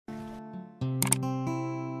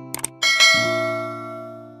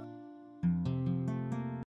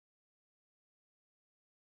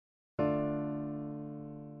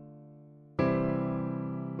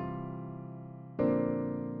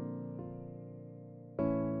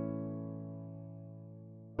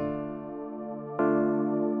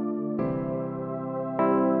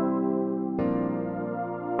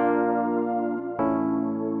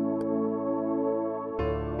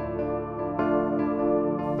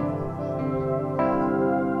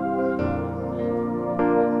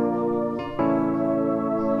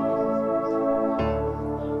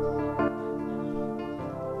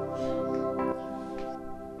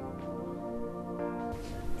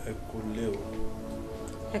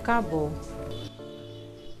Ẹ káàbọ̀.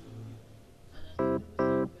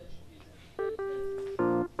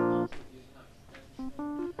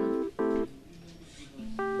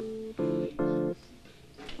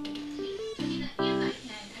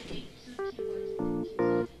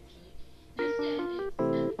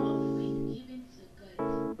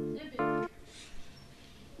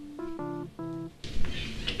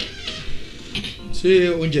 Ṣé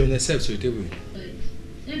oúnjẹ mi serve sórí table?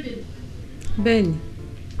 Bẹ́ẹ̀ni.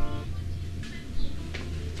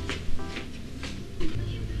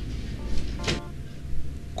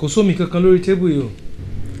 Kò sómi kankan lórí table yìí o.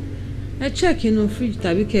 Ẹ check inú fridge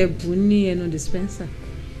tàbí kẹ́ bù ní ẹnu dispenser.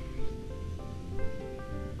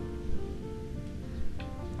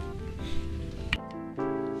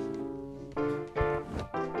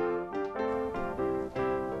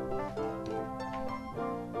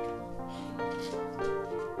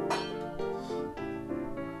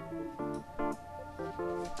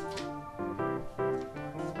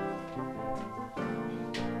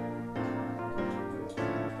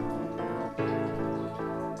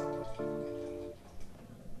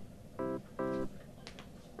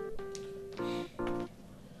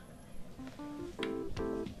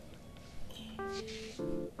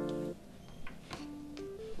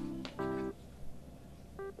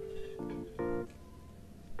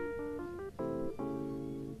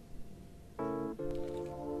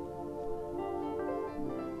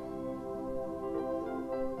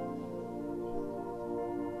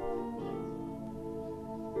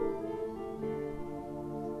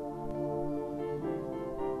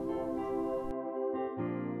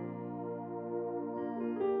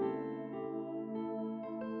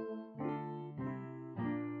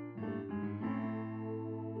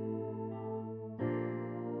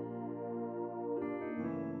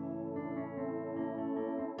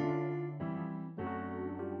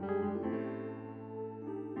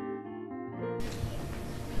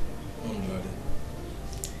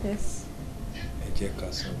 Yes. Ẹ jẹ́ ká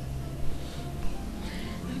sọ̀rọ̀.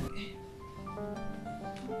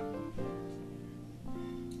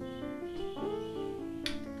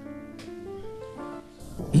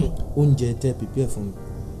 Oúnjẹ tẹ́ prepare fún mi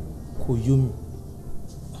kò yó mi.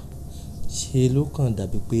 Ṣé ló kàn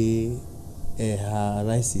dàbí pé ẹ ha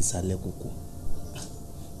ráìsì ìsàlẹ̀ kòkó.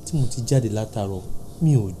 Tí mo ti jáde látàárọ̀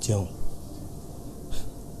mi ò jẹun.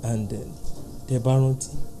 And tẹ́ bá rántí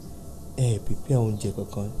ẹ prepare oúnjẹ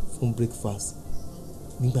kankan fún breakfast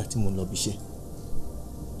nígbà tí mo lọ bí iṣẹ́.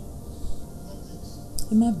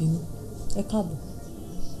 Ẹ má bínú, ẹ káàbọ̀.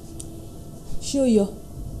 Ṣé ó yọ?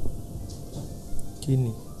 Kí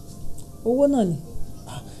ni? Owó náà ni.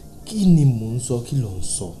 Kí ni mò ń sọ, kí ló ń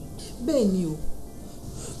sọ? Bẹ́ẹ̀ ni o.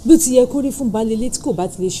 Bí ti yẹ kó rí fún baálé ilé tí kò bá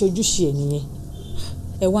ti lè ṣe ojúṣe ẹ̀ nìyẹn.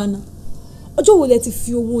 Ẹ wá ná. Ọjọ́ wo lẹ ti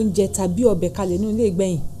fi owó oúnjẹ tàbí ọbẹ̀ kalẹ̀ nínú ilé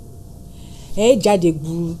ìgbẹ̀yìn? Ẹ jáde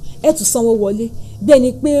gbùrù, ẹ tún sanwó wọlé bí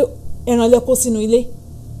ẹni pé ẹran lẹ kó sínú ilé.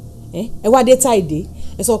 Ẹ wá dé táìdé,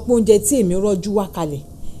 ẹ sọ pé oúnjẹ tí èmi rọ́jú wá kalẹ̀.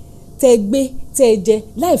 Tẹ́ gbé, tẹ́ jẹ,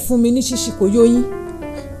 láì fún mi ní ṣíṣí kò yó yín.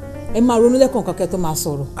 Ẹ máa ronú lẹ́kọ̀ọ̀kan kẹ́ tó máa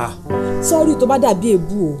sọ̀rọ̀. Sọ́ọ́rì tó bá dàbí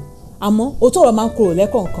èébú o, àmọ́ òótọ́ ọ̀rọ̀ máa ń korò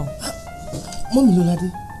lẹ́kọ̀ọ̀kan. Mọ́mì Lọ́ládé,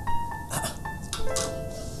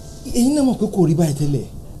 ẹ̀yin náà mọ̀ pé kò rí báyìí tẹ́lẹ̀.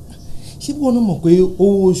 Ṣé bí wọ́n náà mọ̀ pé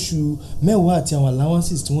owó oṣù mẹ́wàá àti àwọn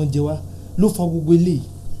allowances tí wọ́n jẹ wá ló fa gbogbo eléyìí?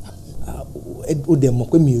 Ó dẹ̀ mọ̀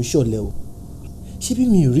pé mi ò ṣọ̀lẹ o. Ṣé bí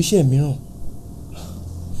mi ò ríṣẹ́ mìíràn?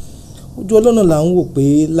 Ojú ọlọ́nà là ń wò pé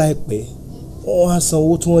láìpẹ́ wọ́n á san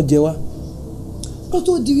owó tí wọ́n jẹ wá. Kó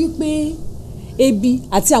tó di wípé ebi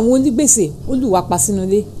àti àwọn onígbèsè olùwà pa sínú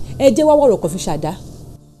ilé, ẹ jẹ́ wá wọ̀rọ̀ kan fi ṣàdá.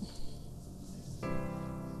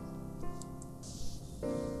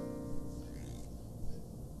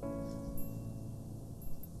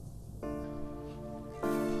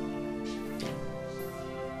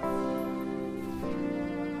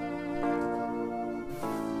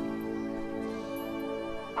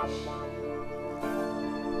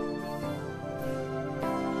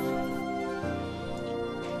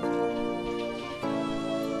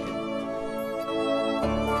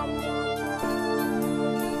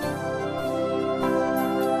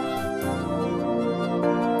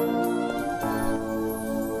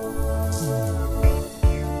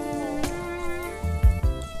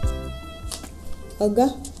 Ọ̀gá,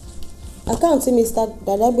 àkáǹtì Mr.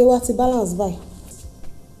 Dada gbé wá ti balance báyìí.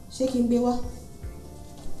 Ṣé kí n gbé wá?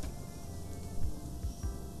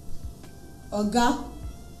 Ọ̀gá.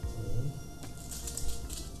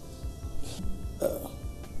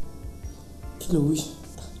 Kí ló wí?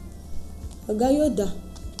 Ọ̀gá yóò dà.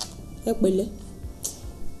 Ẹ pẹ̀lẹ́.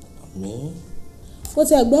 Àmín. Ó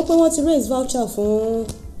ti gbọ́ pé wọ́n ti raise voucher fún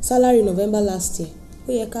salary November last year.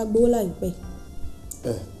 Ó yẹ ká gbowó láìpẹ́.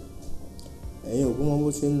 ẹ̀yin òkú mọ bó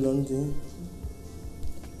ṣe ń lọ ní tí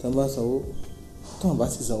tán bá sanwó tán bá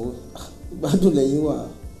sì sanwó gbádùn lẹ́yìn wà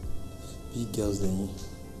big girls lẹ́yìn.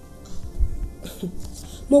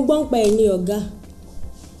 mo gbọ́ ń pa ẹ̀ ní ọ̀gá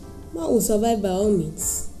má ò survive by all means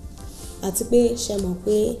àti pé ṣe mọ̀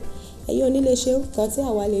pé ẹ̀yin onílé ṣe nǹkan tí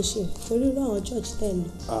àwa lè ṣe torí irú àwọn church tẹ̀ lọ.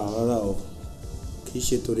 rárá o kì í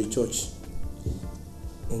ṣe torí church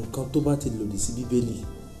nǹkan tó bá ti lòdì sí bíbélì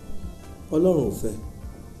ọlọ́run ò fẹ́.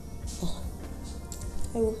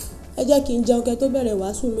 ẹ jẹ́ kí n jẹun kẹ́ tó bẹ̀rẹ̀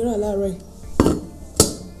wàásù mìíràn láàárọ̀ yìí.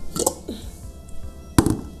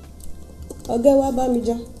 ọ̀gá wa bá mi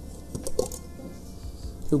jẹun.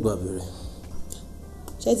 yóò gbà bẹ̀rẹ̀.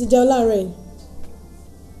 ṣé ti jẹun láàárọ̀ yìí.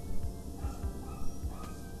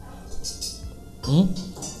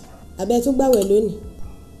 àbẹ tún gbàwẹ̀ lónìí.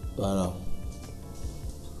 rárá o.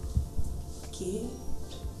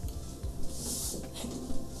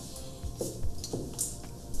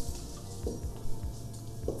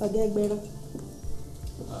 ọ̀gá ẹgbẹ̀rún.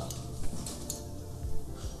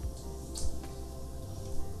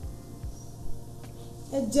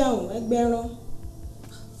 ẹ jẹun ẹgbẹ̀rún.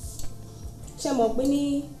 ṣé mọ̀ pé ní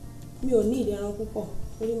mi ò ní ìdẹ̀ran púpọ̀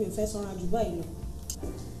torí mi ò fẹ́ sanra jù báyìí lọ.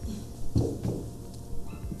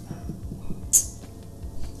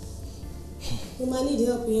 mo máa ní ìdí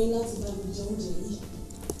ọ̀pọ̀ yẹn láti bá mi jẹ oúnjẹ yìí.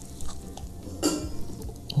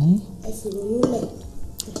 ẹ fi ronú lẹ̀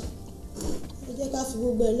ẹ jẹ́ ká fi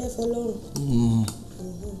gbogbo ẹ̀ lẹ́fọ́ lọ́rùn.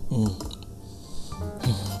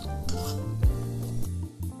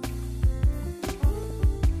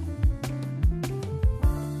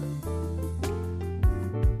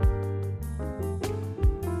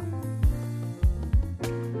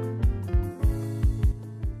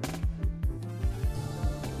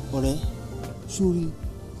 ọ̀rẹ́ sórí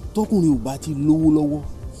tọkùnrin ò bá ti lówó lọ́wọ́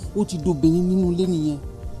ó ti dobìnrin nínú ilé nìyẹn.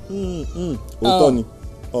 òótọ́ ni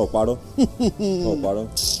ọ̀parọ́ ọ̀parọ́.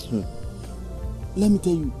 let me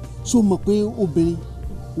tell you ṣó mọ̀ pé obìnrin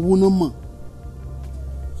owó náà mọ̀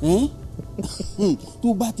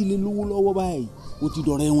tó bá ti lè lówó lọ́wọ́ báyìí ó ti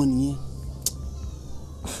dọ̀rẹ́ wọn nìyẹn.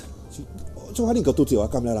 ṣé wàá rí nǹkan tó ti wá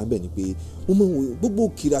kámi lára ń bẹ̀ ni pé mo mọ gbogbo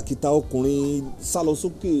kìràkìtà ọkùnrin sálọ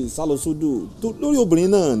sókè sálọ sódò lórí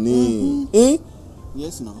obìnrin náà ni.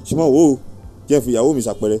 yes na. ṣùgbọ́n wo jẹ́ fi ìyàwó mi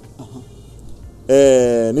ṣàpẹrẹ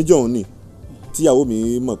níjọ́ òun ni tíyàwó mi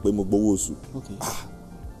mọ̀ pé mo gbowó oṣù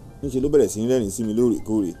níṣẹ́ ló bẹ̀rẹ̀ sí í rẹ́rìn sí mi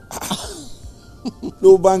lóòrèkóòrè ló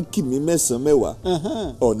bá ń kì mí mẹ́sàn-án mẹ́wàá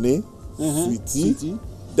ọ̀ní sweetie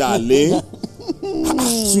darling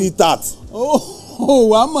sweetheart. ó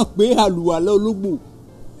wàá mọ̀ pé àlùwàlá ológbò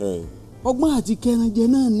ọgbọ́n àti kẹranjẹ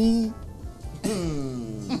náà ni.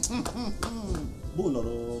 bó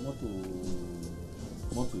lọ́rọ̀ mọ́tò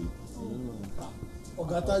yìí.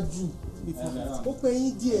 ọ̀gá tá jù ó pẹ́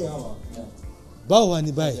yín díẹ̀. báwo wà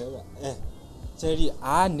ní báyìí. sẹ́rí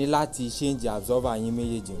a ní láti change absorber yín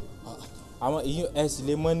méjèèjì àwọn ẹ sì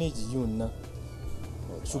lè manage yìí ná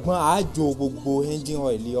ṣùgbọ́n a jò gbogbo engine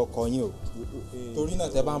oil ọkọ̀ yín o torí náà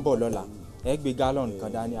tẹ́ bá ń bọ̀ lọ́la ẹ gbé gallon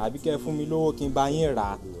kan dání àbí kẹ́ fún mi lówó kí n bá yín rà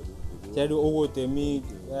á sẹ́rí owó tèmi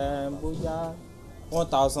bóyá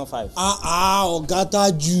 1,500. ọ̀gá tá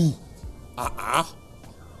jù.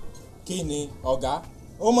 kí ni ọ̀gá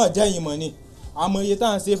ó mọ̀ jẹ́yìn mọ̀ ni àmọ́ iye tá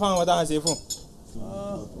à ń ṣe fáwọn tá à ń ṣe fún.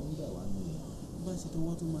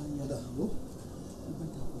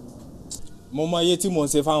 mo mọ iye tí mò ń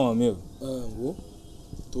ṣe fáwọn mi o. wo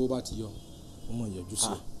tówó bá ti yọ ó mọ̀ yọjú sí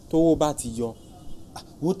ọ. tówó bá ti yọ.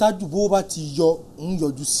 wo tájú bówó bá ti yọ ń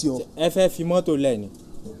yọjú sí ọ. ẹ fẹ́ fi mọ́tò lẹ̀ ni.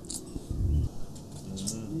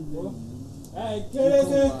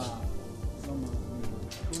 kéréje.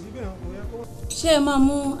 ṣé ẹ máa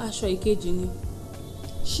mú aṣọ ìkejì ni.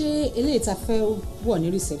 ṣé eléyìí ta fẹ́ wọ̀ ní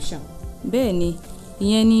reception. bẹ́ẹ̀ ni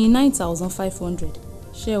ìyẹn ní 9,500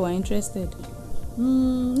 ṣé ẹ wà interested.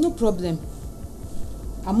 No problem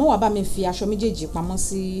àmọ́ wàá bá mi fi aṣọ méjèèjì pamọ́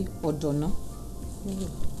sí ọ̀dọ̀ náà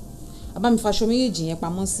wàá bá mi fi aṣọ méjèèjì yẹn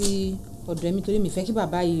pamọ́ sí ọ̀dọ̀ ẹ̀mí torí mi fẹ́ kí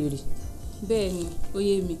bàbá yìí rí. bẹ́ẹ̀ ni ó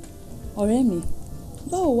yé mi. ọ̀rẹ́ mi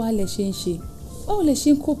báwo wá lẹ ṣe ń ṣe báwo lẹ ṣe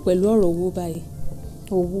ń kó pẹ̀lú ọ̀rọ̀ owó báyìí.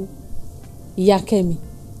 owó ìyá Kẹ́mi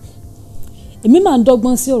èmi máa ń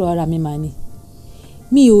dọ́gbọ́n sí ọ̀rọ̀ ara mi mà ni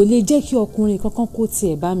mi ò lè jẹ́ kí ọkùnrin kankan kó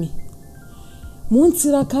tiẹ̀ bá mi mò ń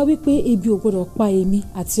tiraka wípé ebi ò gbọdọ̀ pa èmi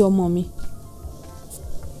àti ọmọ mi.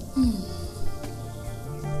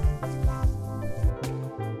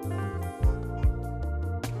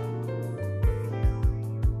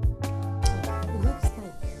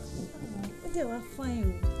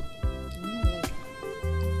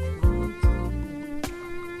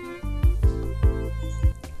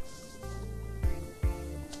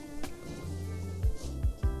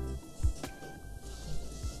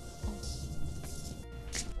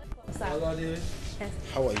 Olade. Yes.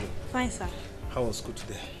 How are you? Fine, sir. How was school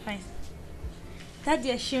today? Fine.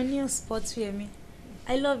 Daddy, your new sports wear me.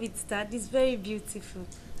 I love it, Dad. It's very beautiful.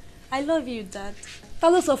 I love you, Dad. Ta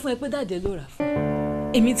ló sọ fún ẹ pé dáàdé ló rà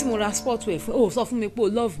fún? Èmi tí mo ra sport wear fún, ó sọ fún mi pé o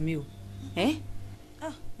love me o.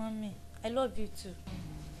 Ah, mommy, I love you too.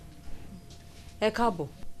 Ẹ káàbọ̀.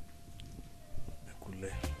 Ẹ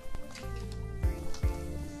kúlẹ̀.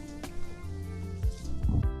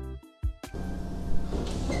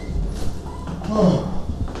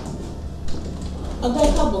 Ọ̀gá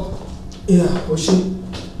ẹ káàbọ̀. Ìyá o ṣe.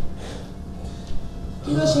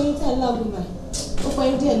 Kí ló ṣe yín tí ẹ láàgùn mà? Ó fọ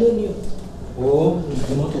yín díẹ̀ lónìí o. Ó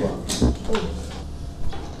ìgbé mọ́tò wa.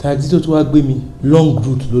 Taxi tó tún wá gbé mi long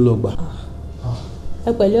route ló lọ gbà.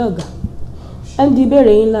 Ẹ pẹ̀lẹ́ ọ̀gá. MD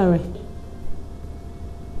béèrè yín láàárọ̀.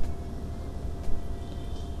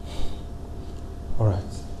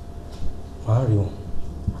 Alright, màá rí wọn.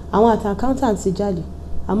 Àwọn àti accountant ti jáde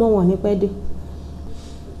àmọ́ wọn ò ní pẹ́ dé.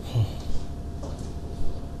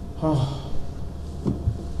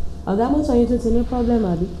 Ọ̀gá mọ́tò yín tún ti ní problem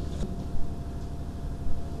àbí?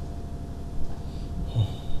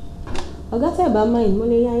 Ọ̀gá tẹ́ ẹ̀ bá mind mo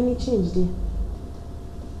lè yá any change dé.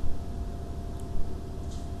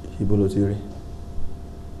 Ibo ló ti rí?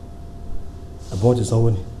 Àbí wọ́n ti sanwó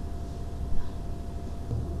ni?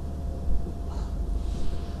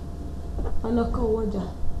 Ọ̀nà kan owó ọjà.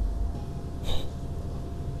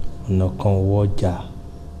 Ọ̀nà kan owó ọjà.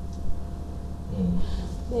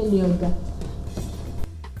 Bẹ́ẹ̀ ni ọ̀gá.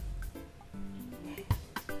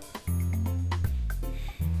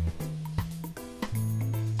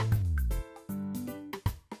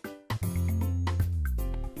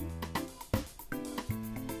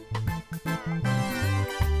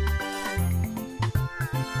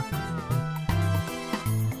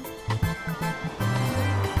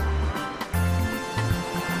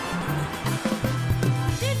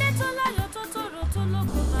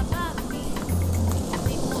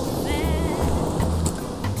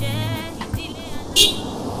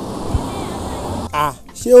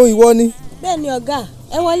 Ṣé ó ìwọ ni? Bẹ́ẹ̀ ni ọ̀gá,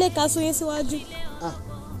 ẹ wọlé ká sún yín síwájú.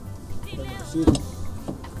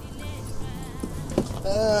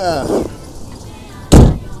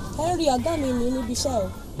 Ẹ rí ọ̀gá mi ní níbi iṣẹ́ o,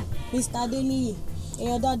 Mr. Adeniyi,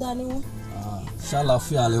 èèyàn dáadáa ni wọ́n.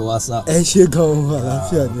 Ṣàlàáfíà lè wá sá. Ẹ ṣe gan-an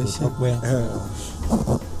àlàáfíà ni ẹ ṣe.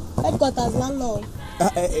 Headquarters là ń lọ.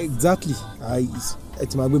 Exactly, ẹ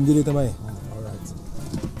ti máa gbé mi délé tán báyìí.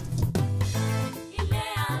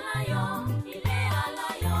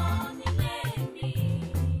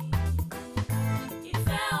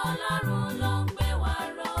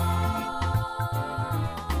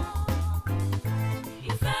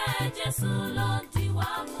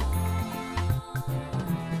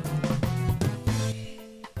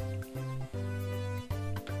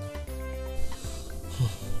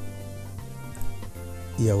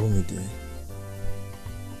 Ìyàwó mi dé.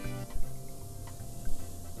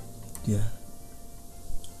 Díẹ̀.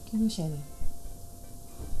 Kí ló ṣẹlẹ̀?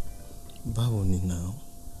 Báwo ni náà?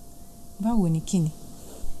 Báwo ni kí ni?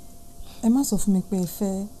 Ẹ má sọ fún mi pé ẹ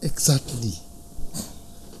fẹ́. Exactly.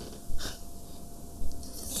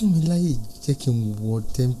 Fún mi láyè jẹ́ kí n wọ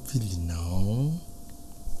tẹ́ḿpìlì náà.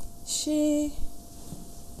 Ṣé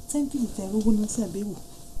tẹ́ḿpìlì tẹ rówó náà sí àbẹ̀wò?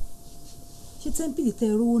 Ṣé tẹ́ḿpìlì tẹ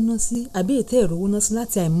rówó náà sí àbí ètè ìrówó náà sí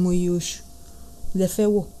láti àìmọye oṣù lẹ fẹ́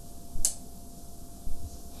wọ̀?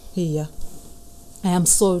 Ìyá, I am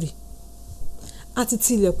sorry. A ti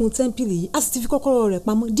ti ilẹ̀kùn tẹ́ḿpìlì yìí, a sì ti fi kọ́kọ́rọ́ rẹ̀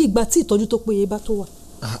pamọ́ di ìgbà tí ìtọ́jú tó péye bá tó wà.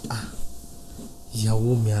 Ìyàwó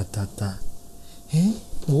mi àtàtà.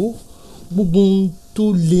 Wo gbogbo ohun tó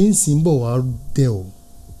lè ń sìn bọ̀ wá dẹ̀ o.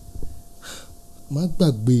 Má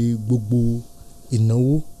gbàgbé gbogbo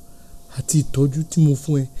ìnáwó àti ìtọ́jú tí mo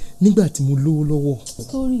fún ẹ nígbà tí mo lówó lọ́wọ́.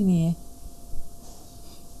 Sórí nìyẹn.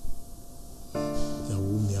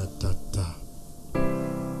 Ìyàwó mi àtàtà,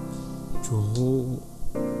 jọ̀wọ́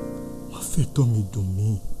má fẹ́ tọ́ mi dùn mí.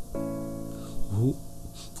 Wo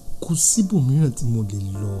kò síbòmíràn tí mo lè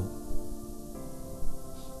lọ.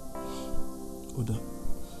 Ó dà,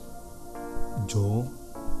 jọ̀ọ́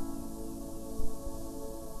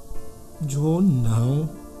náà.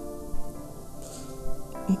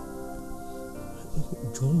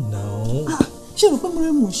 Ṣé o rò pé mo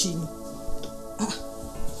rí mò ń ṣe ni?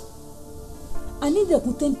 A ní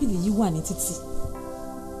ìdẹ̀kùn tẹ́ḿpìlì yìí wà ní títì.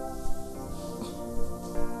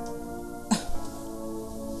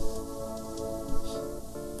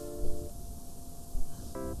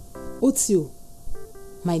 Ó ti o,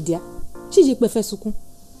 my dear, ṣíṣe pé fẹ́ sunkún.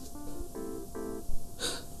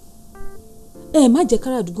 Ẹ má jẹ́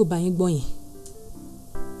kára àdúgbò bá yín gbọ́ yẹn.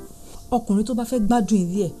 Ọkùnrin tó bá fẹ́ gbádùn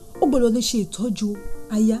ilé ẹ̀ ó gbọ́dọ̀ lè ṣe ìtọ́jú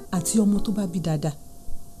aya àti ọmọ tó bá bí dáadáa.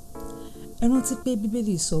 ẹ rántí pé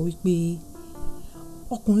bíbélì sọ wípé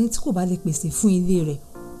ọkùnrin tí kò bá lè pèsè fún ilé rẹ̀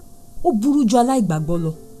ó burú ju aláìgbàgbọ́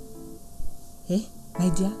lọ. My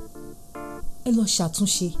dear, ẹ lọ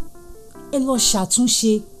ṣàtúnṣe, ẹ lọ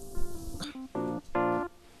ṣàtúnṣe.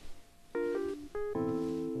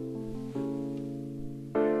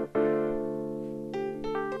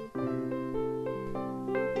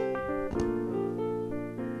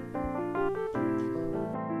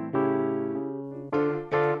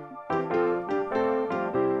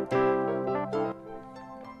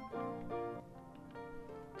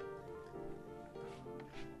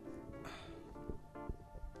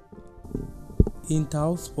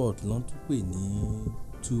 Inter-house sport ló ń tún pè ní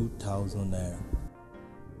 2,000 naira.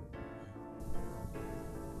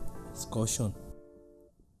 Excursion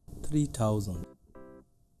 3,000.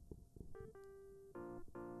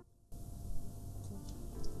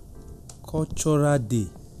 Cultural day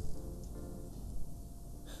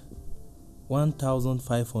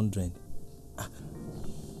 1,500.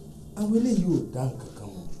 Àwọn eléyìí ò dá nǹkan kan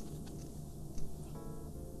mọ̀.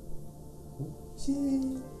 Ṣé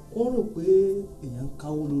wọ́n rò pé èèyàn ń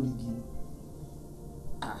káwó lórí igi ni?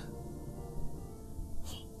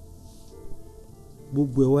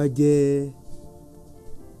 Gbogbo ẹ̀ wá jẹ́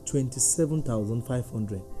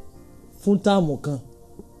 27,500 fún táàmù kan.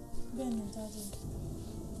 Bẹ́ẹ̀ni dájú.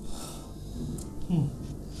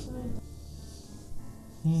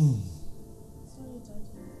 Sorry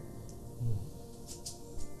dájú.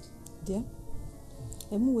 Díẹ̀,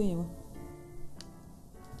 ẹ mú ìwé yẹn wá.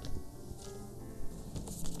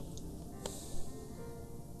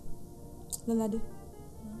 Lọ́ládé,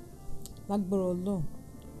 lágbára Ọlọ́run,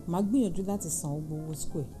 màá gbìyànjú láti san gbogbo owó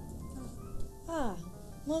school ẹ̀.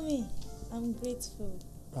 Mommy, I'm grateful.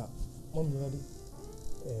 Mọ́mí Lọ́ládé,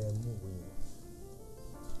 mú ìwé yẹn.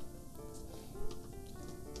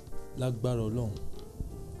 Lágbára Ọlọ́run,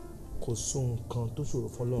 kò sóhun kan tó ṣòro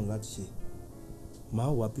fún Ọlọ́run láti ṣe. Màá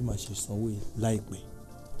wá bí màá ṣe sanwó yìí láìpẹ́.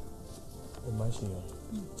 Ẹ má ṣe yàn.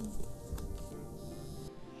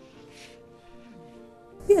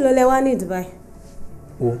 Bí èlò lẹ wá ní Dubai?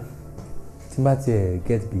 Tí n bá tiẹ̀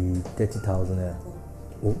get bí 30,000 naira,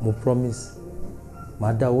 mo promise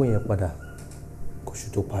màá dá owó yẹn padà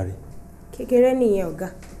kóṣù tó parí. Kékeré nìyẹn ọ̀gá.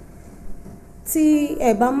 Tí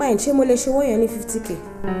ẹ bá mind, ṣé mo lè ṣe owó yẹn ní 50k?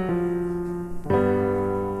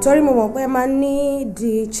 Torí mo mọ̀ pé ẹ máa ní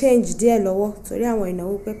di change díẹ̀ lọ́wọ́ torí àwọn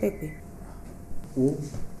ìnáwó pẹ́pẹ̀pẹ́.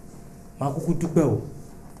 Màá kúkú dúpẹ́ o.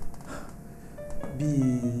 Bí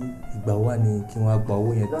ìgbà wà ní kí wọ́n á gba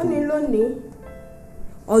owó yẹn tó. Lónìí.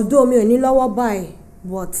 Although mi ò ní lọ́wọ́ báyìí,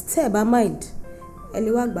 but tẹ́ ẹ bá mind, ẹ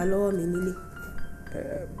lè wá gbà lọ́wọ́ mi nílé.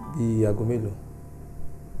 Bí aago mélòó?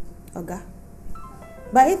 Ọ̀gá,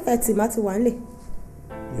 by 8:30 má ti wà nílé.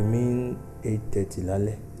 You mean 8:30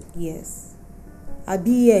 lálẹ́? Yes.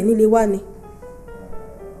 Àbí ẹ nílé wá ni?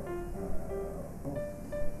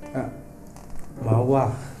 Màá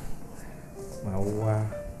wá.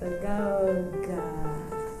 Ọ̀gá.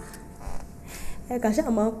 Ẹ kà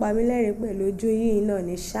ṣáà máa ń pa mí lẹ́rìn pẹ̀lú ojú yìí náà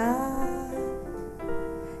ní ṣáá.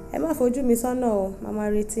 Ẹ má fojú mi sọ́nà o, màá máa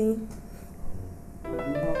retí yín.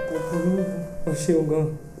 Ó ṣeun gan.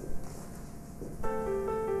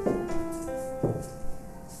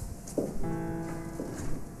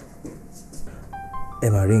 Ẹ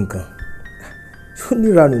máa rí nǹkan. Ṣó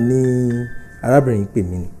níranù ni arábìnrin pè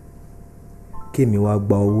mí ni kémi wá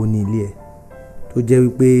gba owó ní ilé ẹ̀ tó jẹ́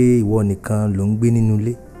wípé ìwọ nìkan ló ń gbé nínú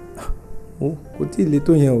ilé. Kò tí ì le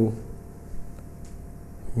tó yẹn o.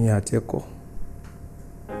 Mi àti ẹ kọ́.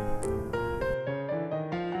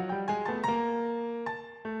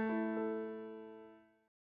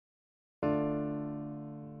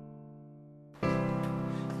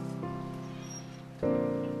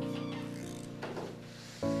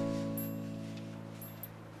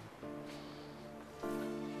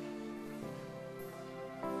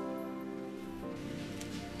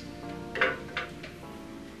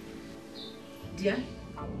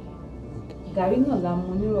 Gàrí náà la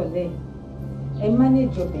mu nírọ̀lẹ́ yìí. Ẹ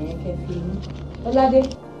mánéjì ọbẹ̀ yẹn kẹ́ fi inú. Lọ́ládé,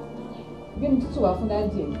 gbé mi tútù wá fún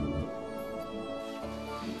dádì ẹ̀.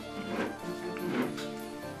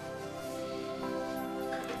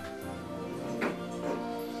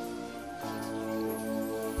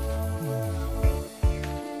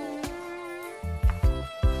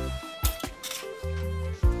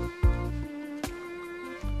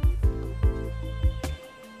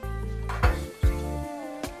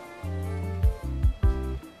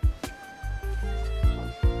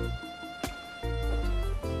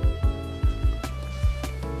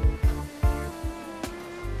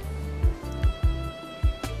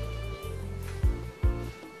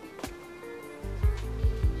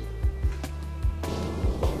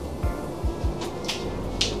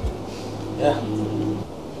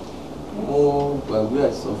 Mo gbàgbé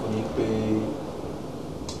àti sọ fún yín pé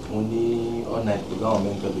mo ní all night pẹ̀lú àwọn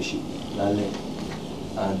mentorship lálẹ́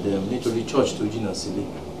and nítorí church tó jìnnà sílé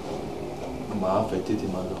màá fẹ́ tètè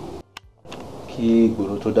máa lọ kí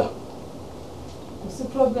ìgboro tó dà. Kò sí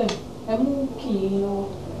problem, ẹ mú kì í lọ́wọ́.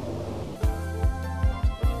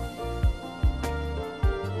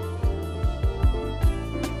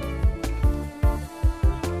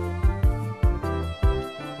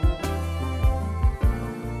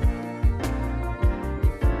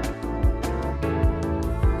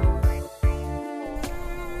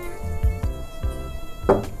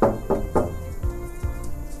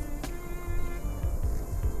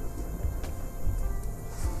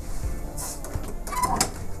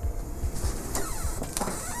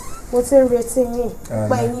 Mo ti ń retí yín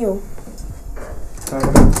pẹ́ yín o.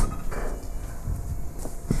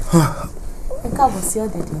 Ẹ káàbọ̀ sí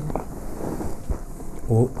ọ̀dẹ̀dẹ̀ náà.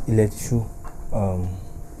 Ó ilẹ̀ ti ṣú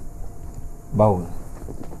báwo ni.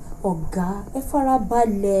 Ọ̀gá ẹ fara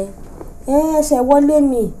balẹ̀ ẹ ṣe wọlé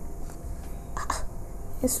ni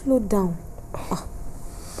ẹ slow down.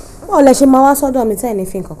 Báwo lẹ ṣe máa wá sọ́dọ̀ mi tẹ́ẹ̀ ní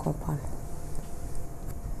fi nǹkan kan pa?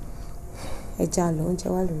 Ẹ já lọ oúnjẹ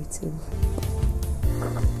wà lórí tèmi.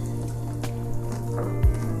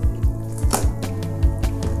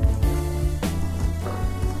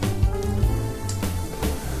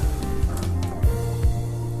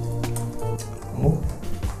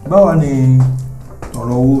 Báwa ni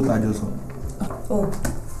ọ̀rọ̀ owó tàjọ sọ?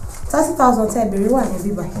 30,000 tẹ́ bèrè wà ní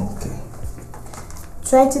bíbá.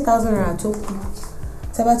 20,000 naira tó kù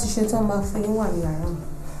tẹ́ bá ti ṣe tán máa fún yín wà ní yàrá mi.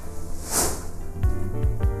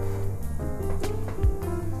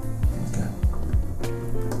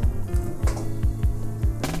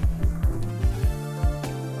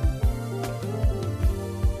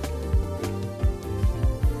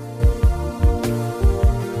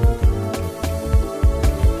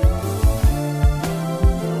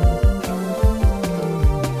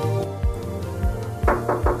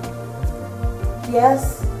 Yes,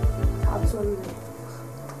 absolutely.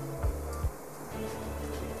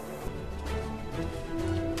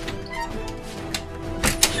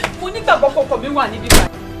 Mo nígbàgbọ́ kọ̀ọ̀kan mi wà níbí báyìí.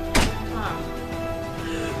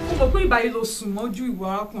 Mo mọ̀ pé ìbáyé ló sùn mọ́jú ìwọ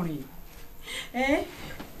arákùnrin yìí.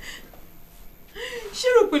 Ṣé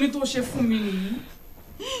rò pé ní tó ṣe fún mi nìyí?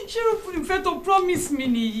 Ṣé rò pé ìfẹ́ tó promise mi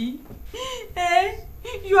nìyí?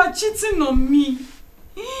 You are cheating on me.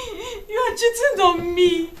 You are cheating on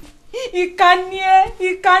me. Ìkà ni ẹ́.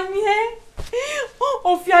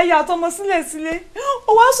 Ó fi aya àtọmọ sílẹ̀.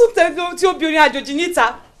 Ó wá sùn tẹ́lẹ̀ tí obìnrin àjòjì níta.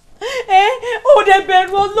 Ó dẹ̀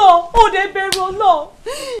bẹ̀rù Ọlọ́run.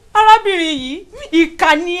 Arábìnrin yìí,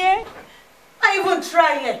 ìkà ni ẹ́. I even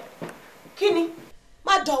try it. Kí ni?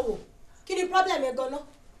 Má dánwò. Kí ni problem ẹ gan-an?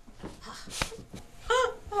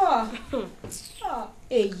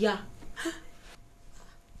 Ẹ̀yà.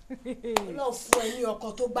 Ọlọ́run fún ẹ ní ọkọ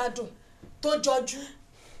tó gbádùn, tó jọjú.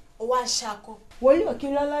 Ó wá ṣakọ. Wòlíì òkè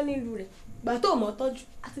ńlá nílùú rẹ̀. Gbà tó mọ̀ tọ́jú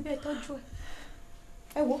àti bẹ́ẹ̀ tọ́jú ẹ̀.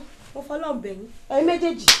 Ẹ wo, mo fọlọ́run bẹ̀ yín. Ẹ̀yin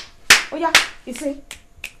méjèèjì. Ó yá, ìsìn.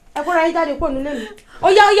 Ẹ kóra yín jáde kúrò nílé mi. Ó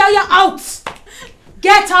yá, out.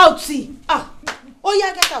 Get out. Ó yá,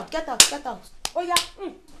 get out. Ó yá,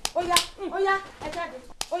 ẹ jáde.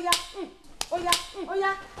 Ó yá,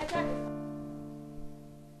 ẹ jáde.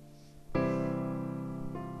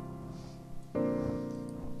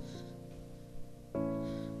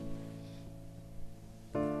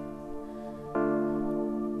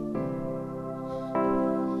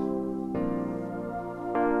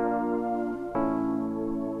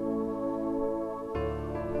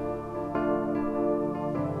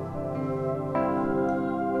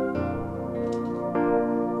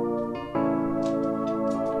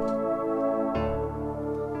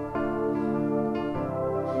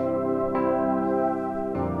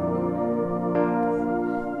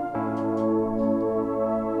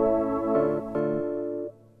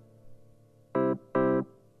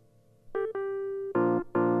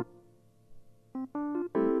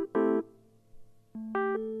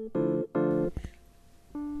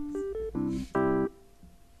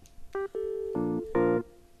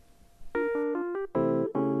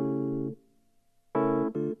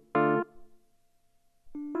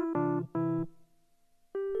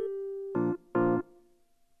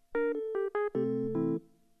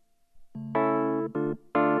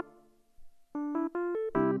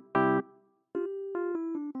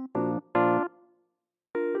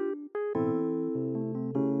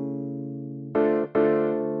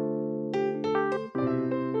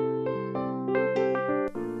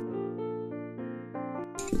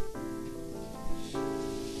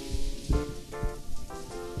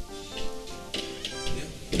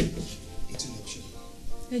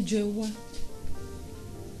 ẹ jọ̀ọ́ ẹ wá.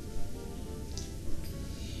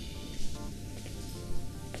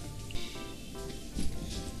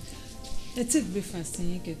 ẹ take breakfast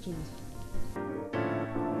yín kẹ́ tó lọ.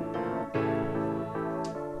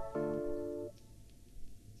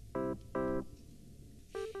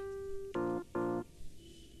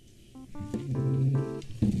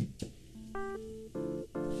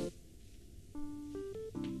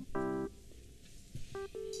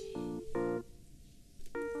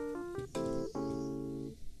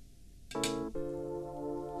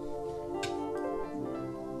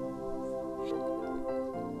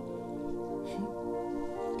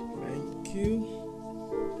 Thank you.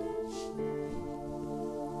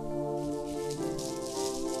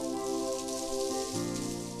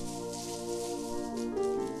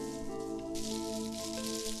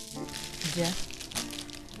 Ìjà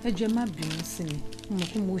ẹ jọ̀ọ́ ẹ má bínú sí mi mo mọ̀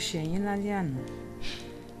pé mo ṣe yín lálẹ́ àná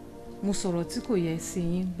mo sọ̀rọ̀ tí kò yẹ sí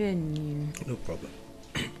yín bẹ́ẹ̀ ni. No problem.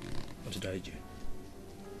 Wọ́n ti dárí jẹ.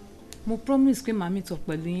 Mo promise pé màá meet up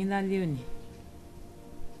pẹ̀lú yín lálẹ́ òní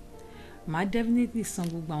màá definitely san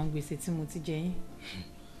gbogbo àwọn gbèsè tí mo ti jẹ yín.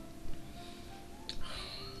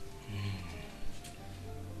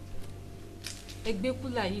 ẹ gbé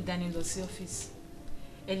kúlà yìí dání lọ sí ọ́fíìsì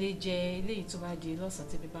ẹ lè jẹ eléyìí tó bá di lọ́sàn-án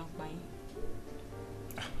tí ebi bá ń pa yín.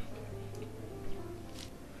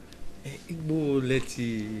 Igbó lẹ ti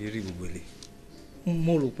rí gbogbo ilé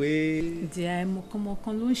mo rò pé. ìdí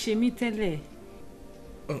àìmọ̀kànmọ̀kàn ló ń ṣe mí tẹ́lẹ̀.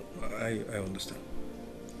 Oh, I understand.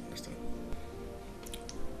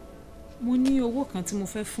 Mo ní owó kan tí mo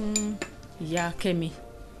fẹ́ fún ìyá Kẹ́mi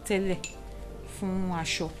tẹ́lẹ̀ fún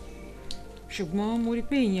aṣọ ṣùgbọ́n mo rí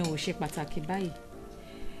pé ìyẹn ò ṣe pàtàkì báyìí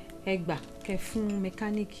ẹ gbà kẹ́ fún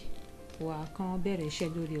mẹkáníìkì wa kàn bẹ̀rẹ̀ iṣẹ́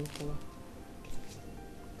lórí ọkọ̀ wa.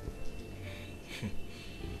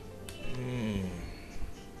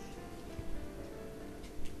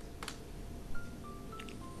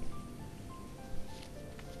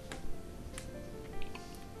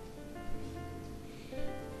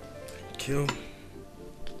 Thank you.